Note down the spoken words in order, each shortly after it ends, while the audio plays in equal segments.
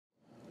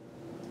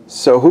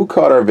So who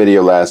caught our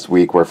video last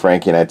week where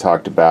Frankie and I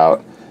talked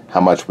about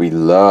how much we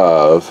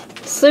love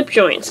slip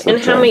joints and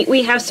how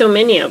we have so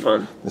many of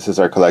them? This is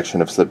our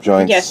collection of slip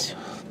joints? Yes.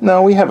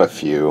 No, we have a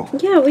few.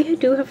 Yeah, we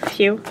do have a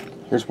few.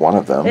 Here's one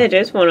of them. It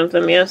is one of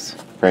them, yes.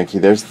 Frankie,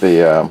 there's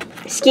the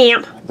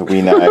scamp. The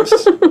wee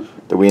knives.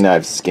 The wee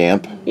knives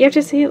scamp. You have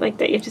to say it like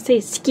that. You have to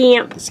say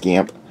scamp.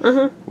 Scamp.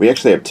 We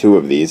actually have two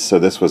of these, so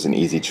this was an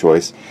easy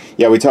choice.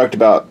 Yeah, we talked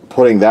about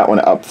putting that one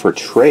up for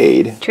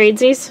trade.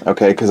 Tradesies?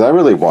 Okay, because I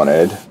really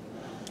wanted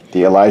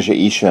the Elijah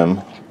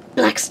Isham.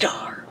 Black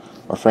Star.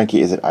 Or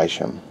Frankie, is it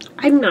Isham?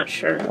 I'm not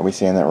sure. Are we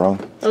saying that wrong?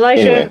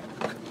 Elijah, anyway.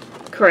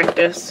 Correct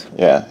us.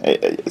 Yeah,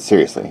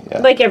 seriously. Yeah.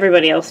 Like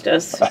everybody else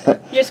does.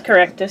 Just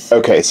correct us.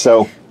 Okay,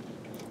 so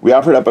we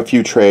offered up a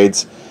few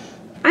trades.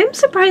 I'm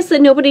surprised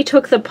that nobody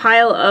took the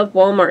pile of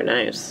Walmart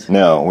knives.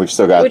 No, we've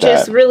still got that. Which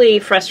is really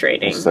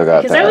frustrating. We've still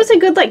got because that was a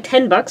good, like,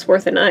 $10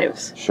 worth of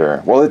knives.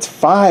 Sure. Well, it's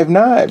 5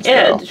 knives,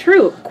 Yeah, though.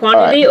 True.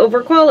 Quantity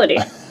over quality.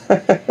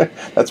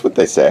 That's what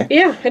they say.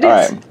 Yeah, it is. All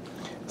right.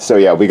 So,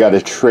 yeah, we got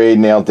a trade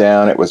nailed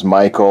down. It was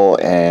Michael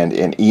and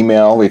an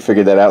email. We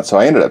figured that out, so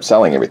I ended up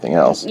selling everything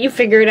else. You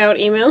figured out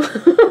email?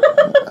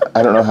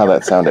 I don't know how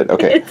that sounded.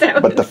 Okay.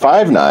 But the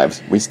 5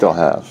 knives, we still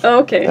have. Oh,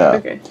 okay. Yeah.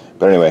 Okay.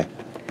 But anyway,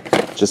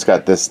 just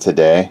got this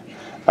today.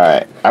 All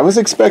right. I was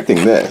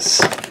expecting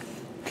this.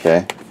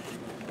 Okay.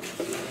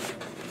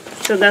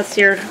 So that's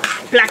your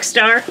Black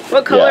Star.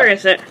 What color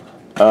is it?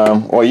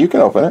 Well, you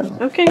can open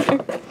it. Okay.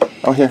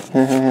 Oh, here.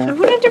 I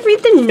wanted to read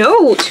the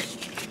note.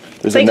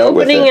 There's it's a note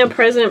with it. Like opening a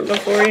present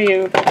before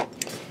you...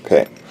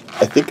 Okay.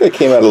 I think I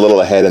came out a little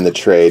ahead in the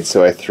trade,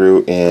 so I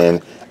threw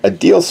in a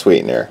deal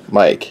sweetener.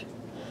 Mike.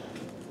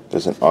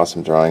 There's an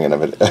awesome drawing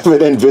of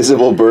an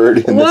invisible bird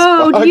in this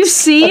box. Whoa, do you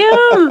see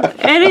him?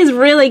 It is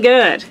really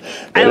good.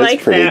 I like that.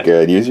 It's pretty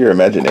good. Use your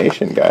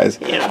imagination, guys.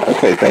 Yeah.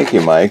 Okay, thank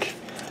you, Mike.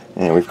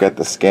 And we've got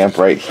the scamp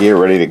right here,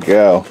 ready to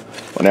go.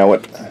 Well, now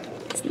what?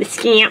 It's the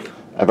scamp.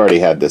 I've already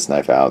had this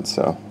knife out,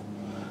 so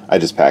I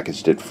just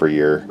packaged it for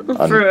your...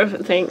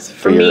 Thanks.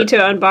 For me to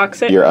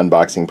unbox it? Your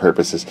unboxing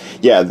purposes.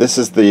 Yeah, this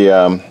is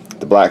the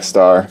Black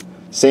Star.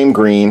 Same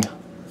green.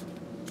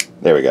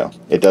 There we go.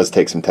 It does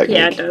take some technique.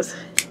 Yeah, it does.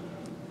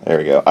 There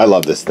we go. I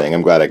love this thing.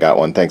 I'm glad I got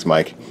one. Thanks,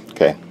 Mike.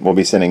 Okay, we'll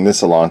be sending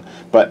this along.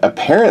 But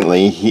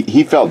apparently,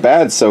 he felt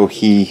bad, so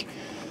he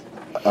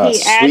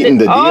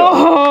sweetened the deal.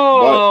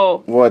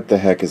 Oh! What the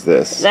heck is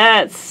this?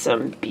 That's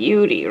some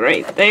beauty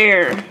right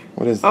there.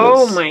 What is this?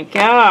 Oh my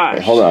gosh.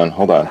 Wait,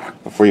 hold on.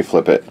 Before you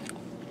flip it.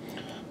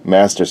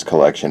 Masters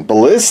Collection.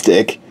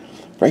 Ballistic?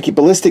 Frankie,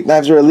 ballistic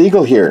knives are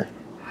illegal here.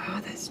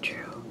 Oh, that's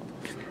true.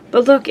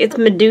 But look, it's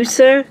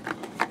Medusa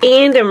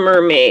and a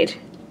mermaid.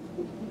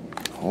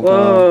 Hold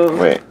on.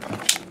 Wait.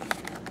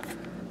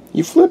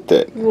 You flipped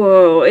it.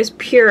 Whoa, it's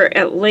pure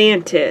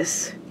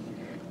Atlantis.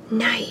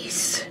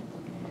 Nice.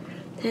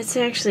 That's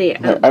actually a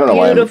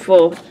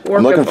beautiful work of art.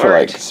 I'm looking for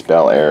like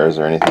spell errors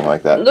or anything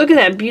like that. Look at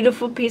that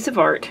beautiful piece of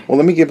art. Well,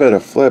 let me give it a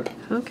flip.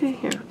 Okay,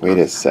 here. Wait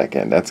a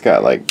second. That's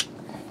got like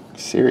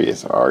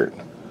serious art.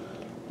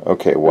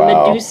 Okay,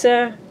 wow.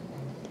 Medusa,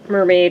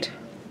 mermaid,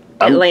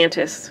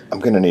 Atlantis. I'm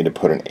going to need to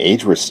put an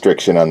age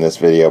restriction on this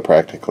video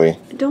practically.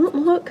 Don't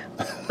look.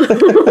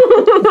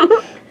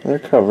 They're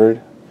covered.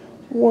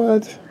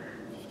 What?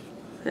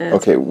 That's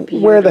okay, beautiful.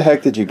 Where the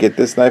heck did you get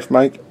this knife,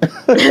 Mike?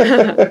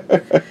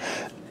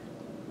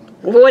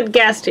 What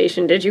gas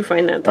station did you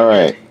find that? All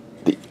right.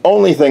 The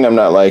only thing I'm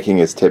not liking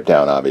is tip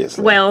down,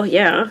 obviously. Well,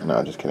 yeah. No,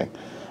 I'm just kidding.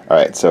 All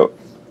right, so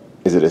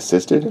is it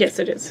assisted? Yes,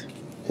 it is.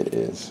 It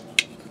is.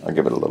 I'll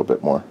give it a little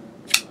bit more.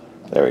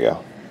 There we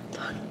go.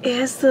 It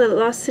has the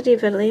Lost City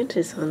of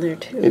Atlantis on there,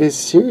 too. It is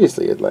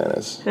seriously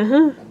Atlantis.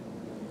 Uh-huh.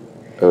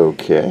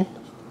 Okay.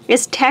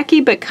 It's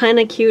tacky, but kind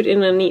of cute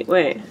in a neat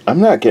way. I'm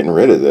not getting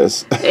rid of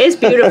this. It's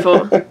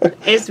beautiful.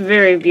 It's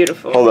very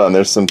beautiful. Hold on,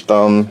 there's some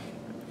thumb,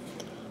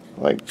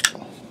 like,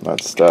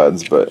 not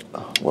studs, but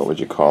what would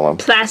you call them?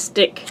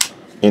 Plastic.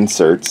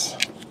 Inserts.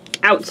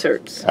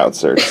 Outserts.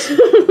 Outserts.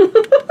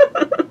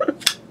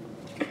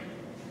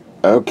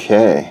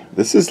 Okay,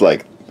 this is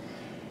like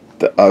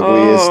the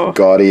ugliest,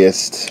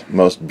 gaudiest,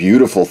 most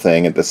beautiful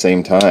thing at the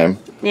same time.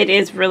 It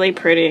is really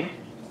pretty.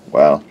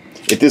 Wow.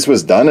 If this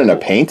was done in a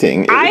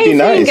painting, it would be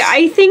nice.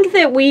 I think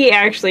that we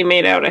actually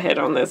made out ahead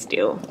on this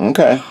deal.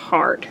 Okay.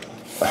 Hard.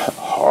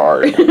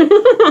 Hard.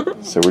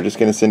 So we're just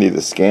going to send you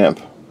the scamp.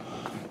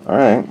 All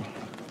right.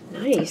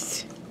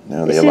 Nice.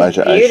 Now the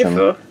Elijah Isham.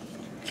 Beautiful.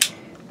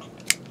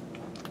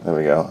 There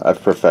we go.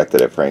 I've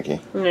perfected it, Frankie.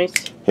 Nice.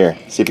 Here,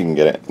 see if you can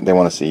get it. They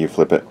want to see you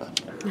flip it.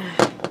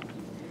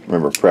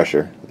 Remember,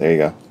 pressure. There you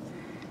go.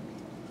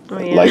 Oh,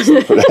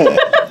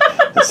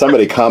 yeah.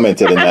 Somebody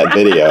commented in that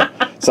video.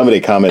 Somebody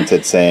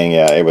commented saying,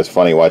 yeah, it was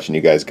funny watching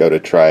you guys go to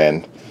try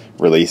and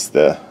release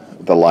the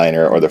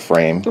liner or the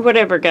frame.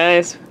 Whatever,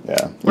 guys.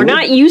 Yeah. We're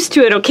not used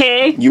to it,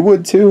 okay? You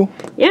would too.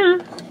 Yeah.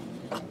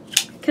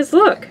 Because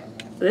look,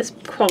 this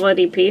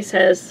quality piece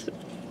has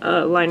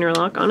a liner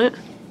lock on it.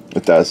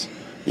 It does.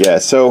 Yeah,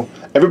 so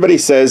everybody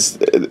says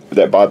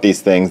that bought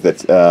these things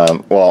that,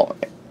 well,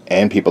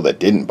 and people that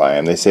didn't buy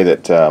them, they say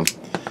that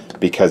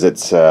because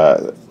it's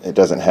it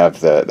doesn't have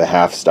the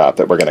half stop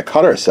that we're going to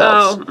cut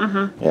ourselves.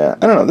 Oh, yeah.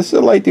 I don't know. This is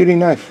a light duty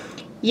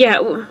knife.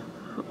 Yeah,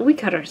 we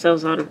cut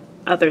ourselves on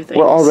other things.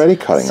 We're already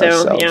cutting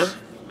ourselves. Yeah.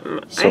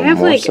 So I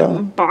have like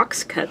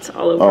box cuts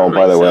all over. Oh,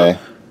 by the myself. way,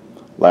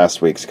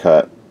 last week's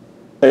cut,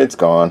 it's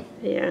gone.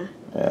 Yeah.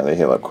 Yeah, they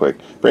heal up quick.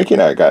 Frankie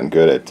and I have gotten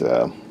good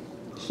at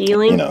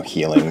healing. You know,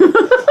 healing.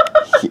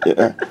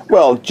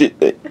 Well,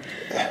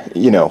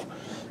 you know,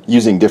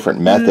 using different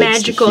methods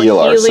Magical to heal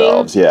healing.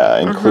 ourselves. Yeah,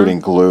 including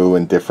glue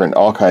and different,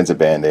 all kinds of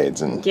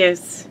band-aids and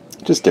Yes.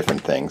 just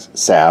different things.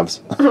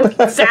 Salves.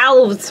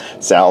 Salves.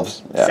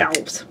 Salves. Yeah.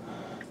 Salves.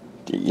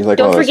 You like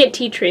Don't forget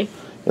tea tree.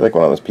 You're like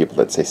one of those people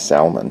that say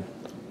salmon.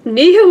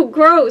 Ew,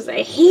 gross.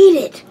 I hate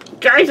it.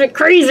 Drives me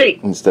crazy.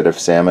 Instead of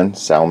salmon,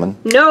 salmon.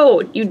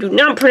 No, you do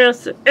not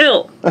pronounce it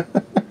ill.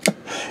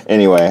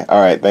 Anyway,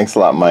 all right. Thanks a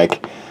lot,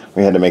 Mike.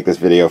 We had to make this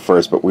video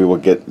first, but we will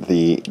get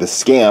the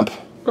scamp.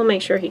 We'll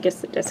make sure he gets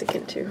the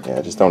desiccant too.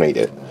 Yeah, just don't eat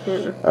it.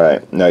 All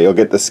right. No, you'll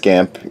get the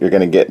scamp. You're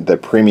going to get the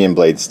premium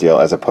blade steel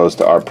as opposed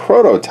to our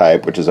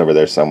prototype, which is over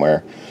there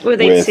somewhere. With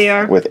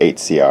 8CR. With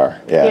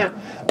 8CR. Yeah.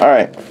 All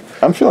right.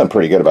 I'm feeling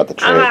pretty good about the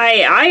trade.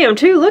 I am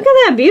too. Look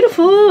at that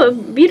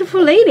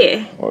beautiful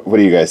lady. What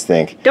do you guys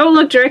think? Don't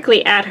look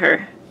directly at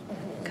her,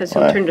 because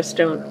he'll turn to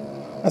stone.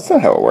 That's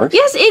not how it works.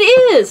 Yes, it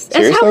is. That's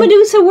Seriously? how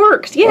Medusa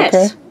works. Yes.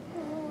 Okay.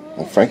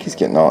 Well, Frankie's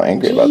getting all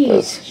angry about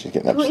this. She's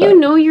getting upset. Don't you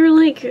know you're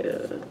like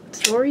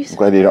stories? I'm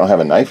glad you don't have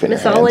a knife in your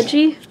hand.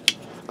 Mythology?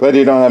 Glad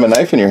you don't have a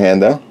knife in your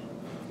hand, though.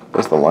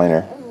 There's the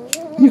liner.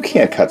 You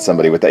can't cut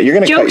somebody with that. You're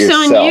going to cut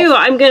yourself. Joke's on you.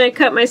 I'm going to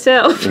cut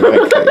myself. You're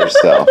going to cut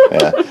yourself.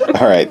 Yeah.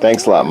 All right.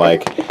 Thanks a lot,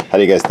 Mike. How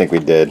do you guys think we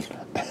did?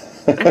 I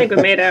think we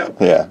made out.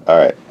 Yeah. All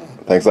right.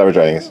 Thanks a lot for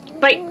joining us.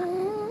 Bye.